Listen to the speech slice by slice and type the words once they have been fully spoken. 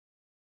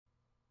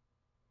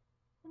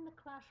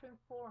classroom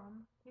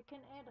forum, you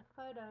can add a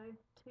photo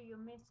to your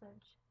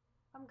message.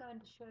 I'm going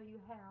to show you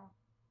how.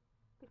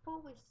 Before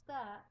we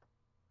start,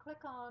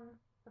 click on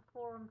the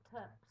forum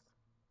tips.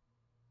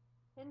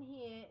 In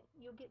here,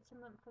 you'll get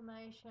some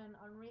information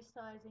on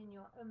resizing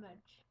your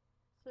image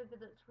so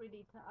that it's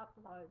ready to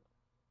upload.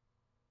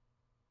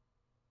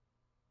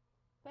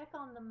 Back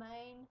on the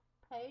main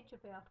page of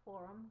our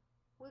forum,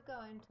 we're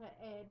going to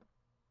add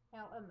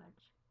our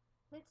image.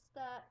 Let's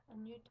start a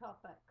new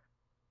topic.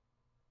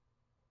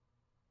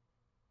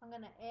 I'm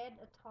going to add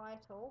a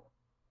title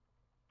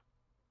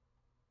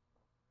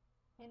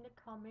and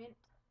a comment.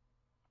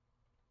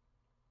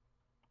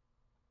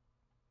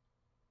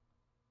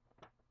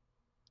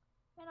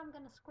 And I'm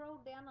going to scroll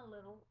down a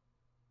little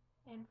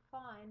and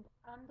find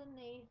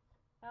underneath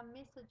our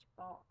message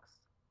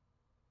box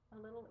a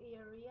little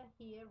area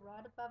here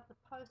right above the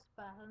post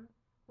button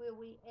where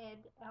we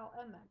add our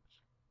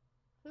image.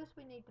 First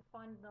we need to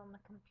find it on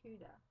the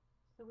computer.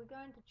 So we're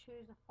going to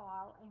choose a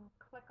file and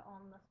click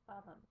on this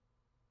button.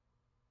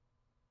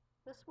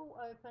 This will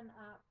open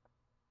up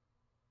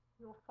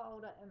your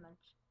folder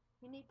image.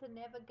 You need to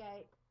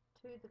navigate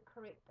to the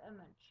correct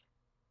image.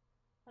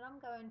 And I'm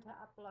going to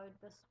upload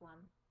this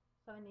one.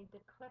 So I need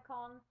to click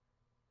on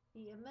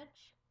the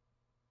image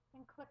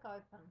and click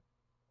open.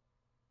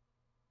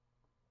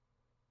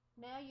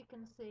 Now you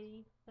can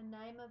see the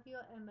name of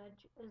your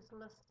image is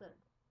listed.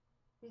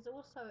 There's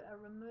also a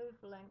remove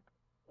link.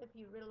 If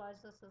you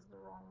realize this is the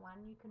wrong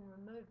one, you can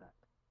remove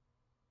it.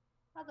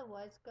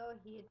 Otherwise, go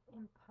ahead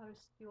and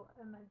post your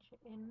image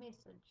and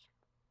message.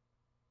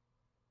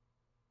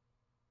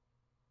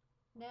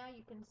 Now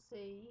you can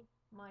see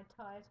my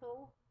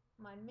title,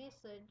 my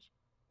message,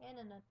 and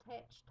an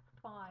attached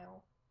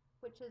file,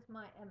 which is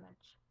my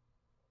image.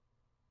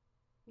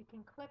 You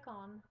can click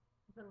on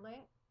the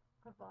link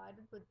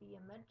provided with the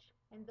image,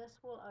 and this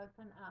will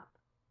open up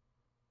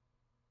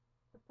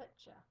the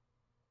picture.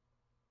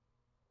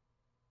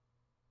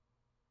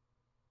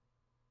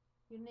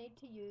 You need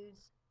to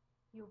use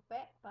your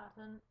back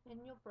button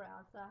in your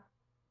browser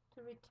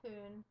to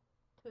return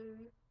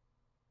to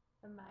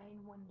the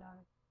main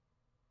window.